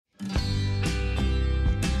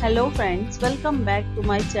Hello friends, welcome back to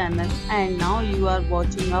my channel, and now you are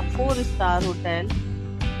watching a 4-star hotel.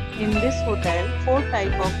 In this hotel, 4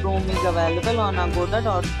 type of room is available on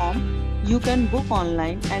agoda.com. You can book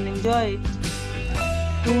online and enjoy it.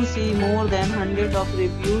 To see more than 100 of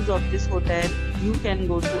reviews of this hotel, you can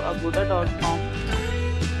go to agoda.com.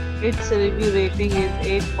 Its review rating is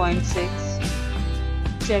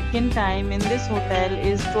 8.6. Check-in time in this hotel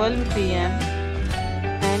is 12 p.m.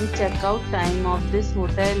 and checkout time of this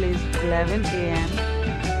hotel is 11 a.m.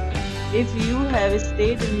 If you have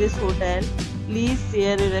stayed in this hotel, please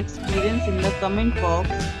share your experience in the comment box.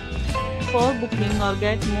 For booking or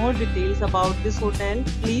get more details about this hotel,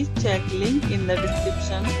 please check link in the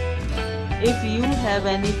description. If you have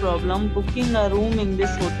any problem booking a room in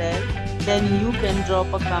this hotel, then you can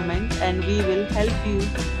drop a comment and we will help you.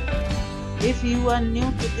 If you are new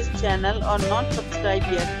to this channel or not subscribed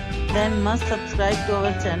yet, then must subscribe to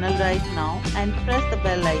our channel right now and press the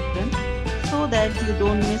bell icon so that you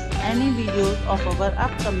don't miss any videos of our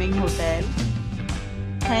upcoming hotel.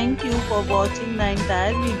 Thank you for watching the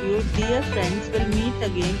entire video. Dear friends, we'll meet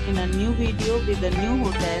again in a new video with a new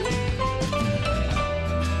hotel.